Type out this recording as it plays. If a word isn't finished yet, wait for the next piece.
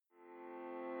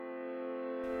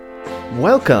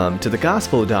Welcome to the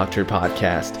Gospel Doctor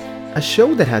Podcast, a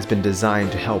show that has been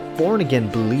designed to help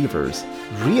born-again believers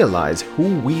realize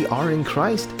who we are in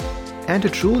Christ and to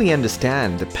truly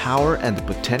understand the power and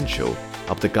the potential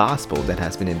of the gospel that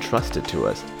has been entrusted to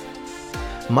us.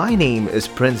 My name is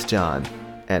Prince John,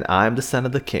 and I'm the son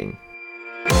of the King.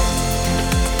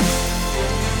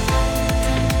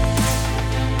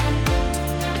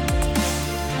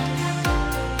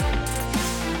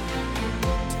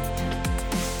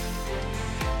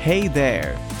 Hey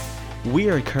there! We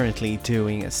are currently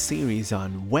doing a series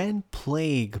on when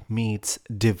plague meets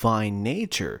divine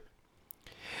nature.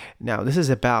 Now, this is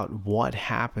about what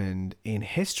happened in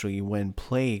history when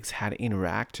plagues had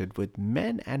interacted with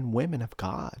men and women of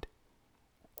God.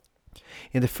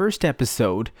 In the first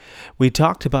episode, we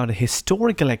talked about a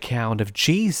historical account of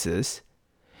Jesus,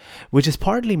 which is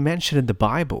partly mentioned in the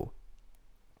Bible.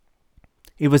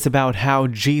 It was about how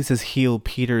Jesus healed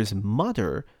Peter's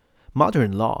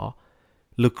mother-in-law,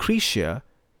 Lucretia,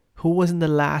 who was in the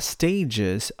last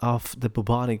stages of the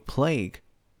bubonic plague.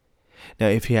 Now,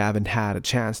 if you haven't had a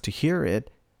chance to hear it,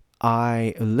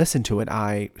 I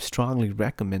strongly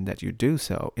recommend that you do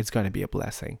so. It's going to be a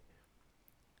blessing.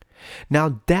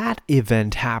 Now, that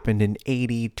event happened in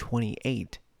AD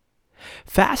 28.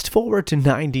 Fast forward to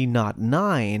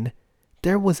 1909,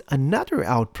 there was another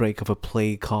outbreak of a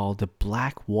plague called the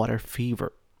Black Water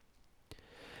Fever.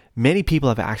 Many people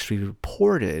have actually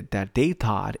reported that they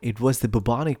thought it was the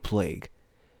bubonic plague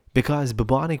because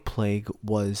bubonic plague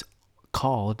was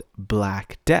called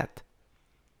Black Death.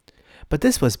 But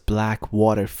this was Black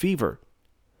Water Fever.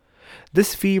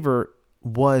 This fever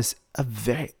was a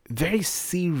very, very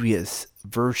serious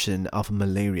version of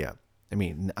malaria. I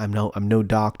mean, I'm no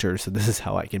doctor, so this is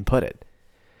how I can put it.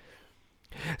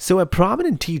 So a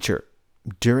prominent teacher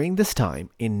during this time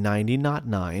in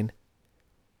 1909,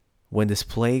 when this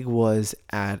plague was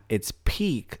at its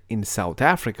peak in South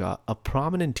Africa, a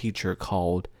prominent teacher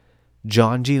called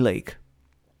John G. Lake.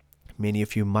 Many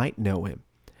of you might know him.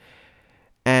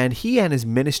 And he and his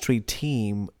ministry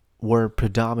team were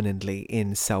predominantly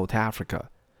in South Africa.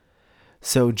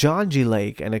 So John G.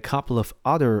 Lake and a couple of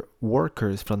other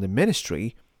workers from the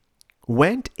ministry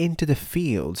went into the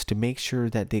fields to make sure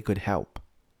that they could help.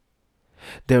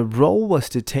 Their role was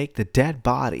to take the dead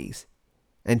bodies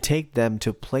and take them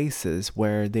to places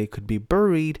where they could be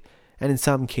buried and in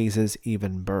some cases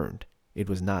even burned. It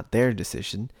was not their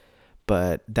decision,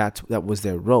 but that was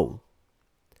their role.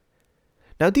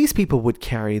 Now, these people would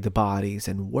carry the bodies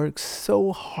and work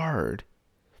so hard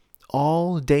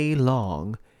all day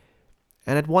long,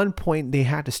 and at one point they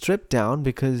had to strip down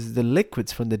because the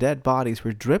liquids from the dead bodies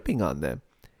were dripping on them,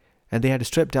 and they had to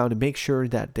strip down to make sure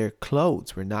that their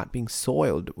clothes were not being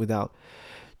soiled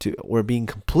or being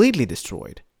completely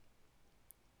destroyed.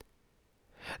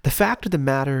 The fact of the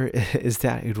matter is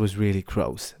that it was really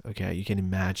gross. Okay, you can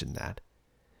imagine that.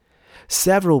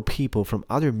 Several people from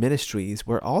other ministries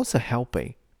were also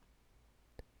helping.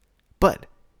 But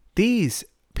these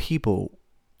people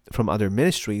from other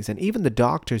ministries and even the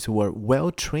doctors who were well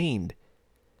trained,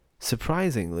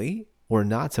 surprisingly or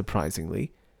not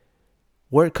surprisingly,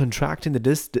 were contracting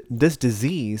this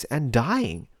disease and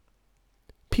dying.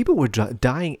 People were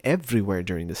dying everywhere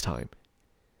during this time.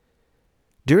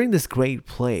 During this great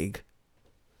plague,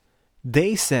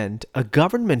 they sent a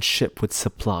government ship with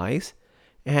supplies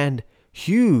and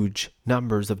huge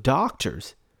numbers of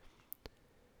doctors.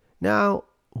 Now,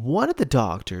 one of the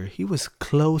doctors, he was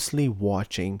closely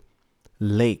watching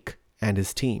Lake and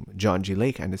his team, John G.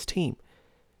 Lake and his team,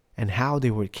 and how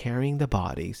they were carrying the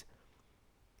bodies.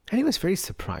 And he was very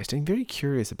surprised and very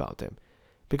curious about them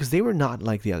because they were not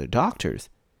like the other doctors.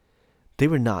 They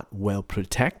were not well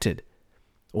protected,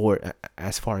 or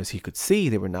as far as he could see,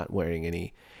 they were not wearing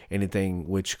anything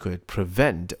which could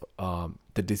prevent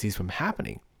the disease from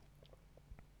happening.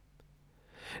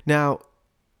 Now,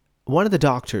 one of the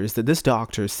doctors, this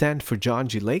doctor sent for John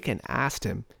G. Lake and asked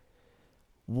him,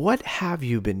 "What have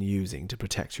you been using to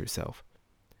protect yourself?"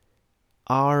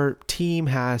 "Our team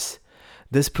has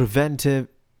this preventive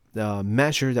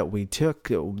measure that we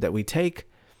take.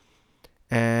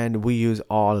 And we use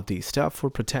all of these stuff for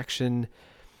protection.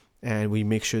 And we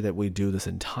make sure that we do this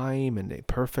in time and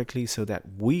perfectly so that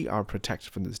we are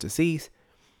protected from this disease.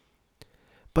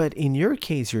 But in your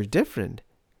case, you're different.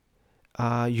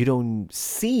 You don't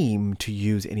seem to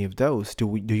use any of those.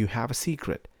 Do you have a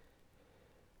secret?"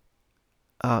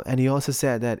 And he also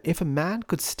said that if a man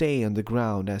could stay on the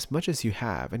ground as much as you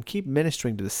have and keep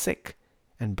ministering to the sick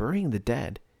and burying the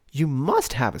dead, you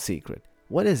must have a secret.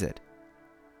 What is it?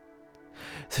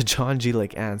 So John G.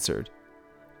 Lake answered,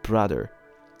 "Brother,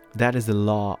 that is the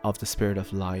law of the Spirit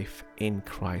of life in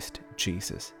Christ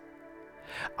Jesus."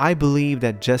 I believe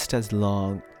that just as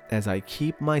long as I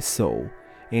keep my soul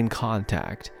in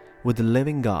contact with the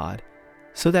living God,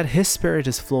 so that His Spirit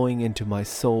is flowing into my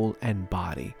soul and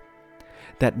body,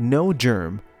 that no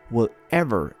germ will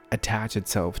ever attach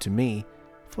itself to me,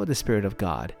 for the Spirit of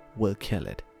God will kill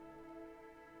it.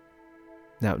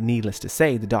 Now, needless to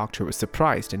say, the doctor was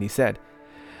surprised and he said,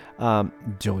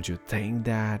 don't you think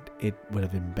that it would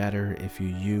have been better if you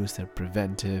used the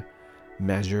preventive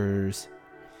measures?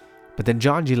 But then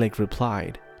John G. Lake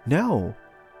replied, no.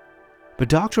 But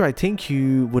doctor, I think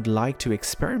you would like to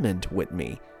experiment with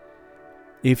me.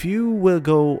 If you will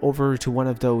go over to one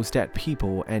of those dead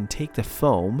people and take the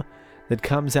foam that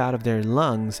comes out of their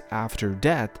lungs after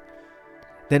death,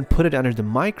 then put it under the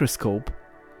microscope,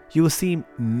 you will see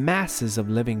masses of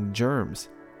living germs.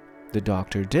 The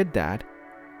doctor did that,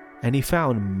 and he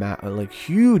found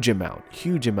huge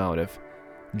amount of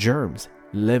germs,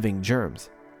 living germs.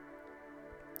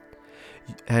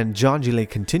 And John G. Lake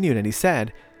continued and he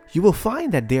said, you will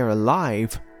find that they are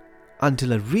alive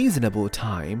until a reasonable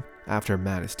time after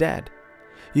man is dead.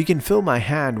 You can fill my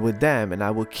hand with them and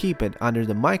I will keep it under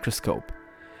the microscope.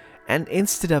 And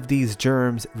instead of these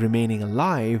germs remaining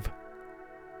alive,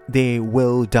 they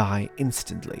will die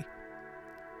instantly.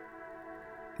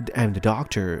 And the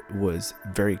doctor was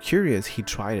very curious. He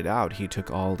tried it out. He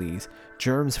took all these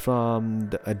germs from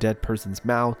a dead person's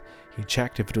mouth. He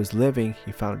checked if it was living.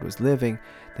 He found it was living.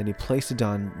 Then he placed it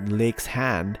on Lake's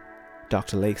hand,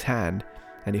 Dr. Lake's hand,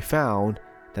 and he found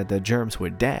that the germs were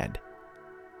dead.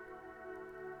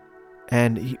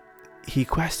 And he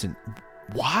questioned,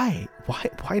 why?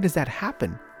 Why does that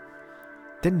happen?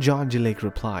 Then John G. Lake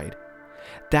replied,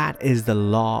 that is the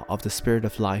law of the Spirit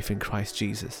of life in Christ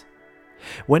Jesus.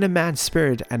 When a man's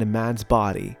spirit and a man's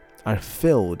body are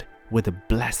filled with the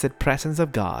blessed presence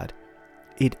of God,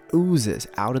 it oozes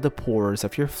out of the pores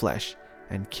of your flesh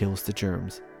and kills the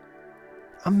germs.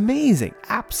 Amazing,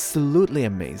 absolutely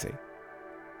amazing.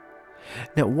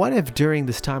 Now, what if during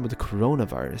this time of the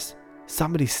coronavirus,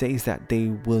 somebody says that they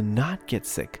will not get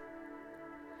sick?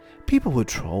 People will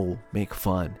troll, make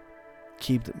fun,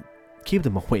 keep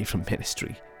them away from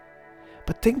ministry.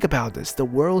 But think about this. The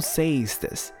world says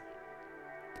this.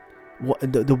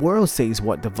 The world says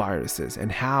what the virus is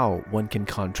and how one can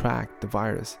contract the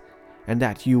virus, and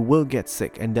that you will get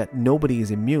sick and that nobody is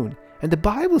immune. And the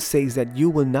Bible says that you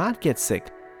will not get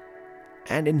sick.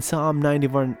 And in Psalm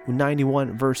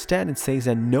 91 verse 10, it says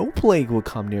that no plague will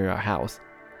come near our house.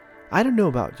 I don't know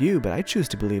about you, but I choose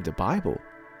to believe the Bible.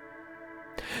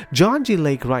 John G.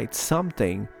 Lake writes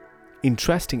something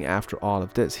interesting after all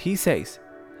of this. He says,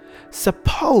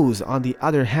 suppose, on the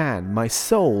other hand, my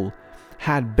soul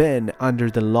had been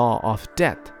under the law of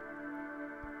death,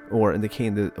 or in the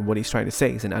case, what he's trying to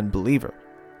say is an unbeliever,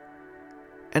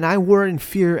 and I were in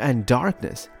fear and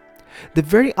darkness, the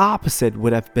very opposite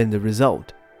would have been the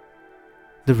result.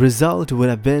 The result would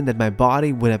have been that my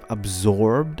body would have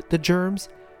absorbed the germs,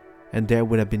 and there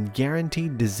would have been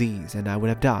guaranteed disease, and I would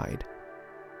have died.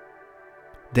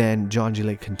 Then John G.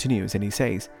 Lake continues and he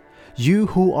says, you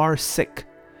who are sick,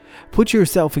 put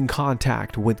yourself in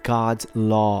contact with God's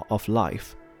law of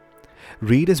life.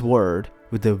 Read His Word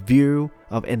with the view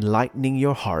of enlightening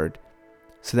your heart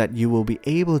so that you will be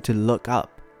able to look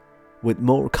up with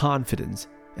more confidence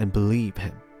and believe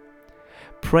Him.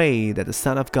 Pray that the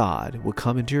Son of God will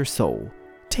come into your soul,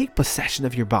 take possession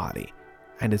of your body,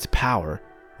 and His power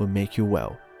will make you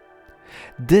well.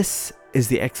 This is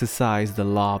the exercise, the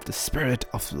law of the Spirit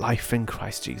of life in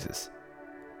Christ Jesus.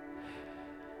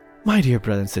 My dear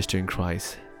brother and sister in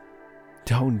Christ,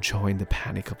 don't join the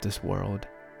panic of this world.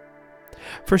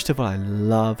 First of all, I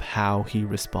love how he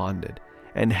responded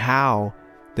and how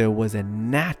there was a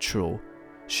natural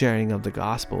sharing of the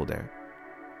gospel there.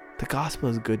 The gospel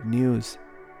is good news.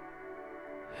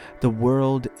 The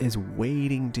world is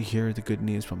waiting to hear the good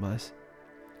news from us.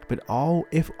 But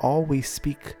if all we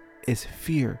speak is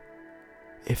fear,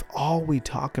 if all we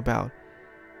talk about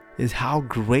is how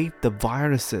great the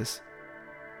virus is,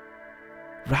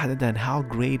 rather than how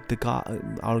great the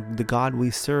God we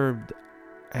serve,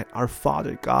 our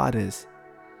Father God is,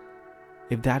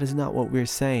 if that is not what we're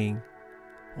saying,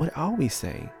 what are we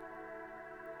saying?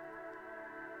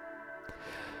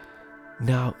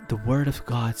 Now, the Word of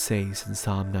God says in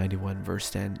Psalm 91 verse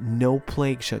 10, no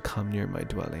plague shall come near my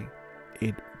dwelling.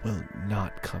 It will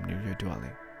not come near your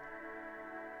dwelling.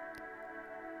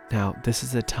 Now, this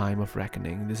is a time of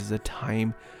reckoning. This is a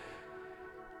time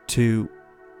to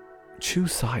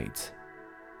choose sides.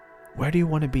 Where do you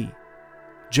want to be?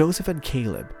 Joseph and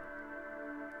Caleb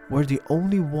were the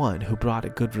only one who brought a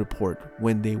good report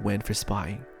when they went for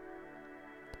spying.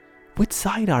 Which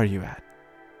side are you at?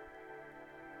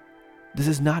 This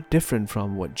is not different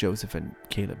from what Joseph and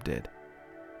Caleb did.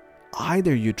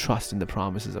 Either you trust in the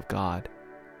promises of God,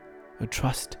 or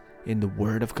trust in the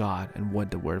Word of God and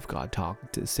what the Word of God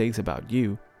says about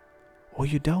you, or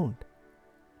you don't.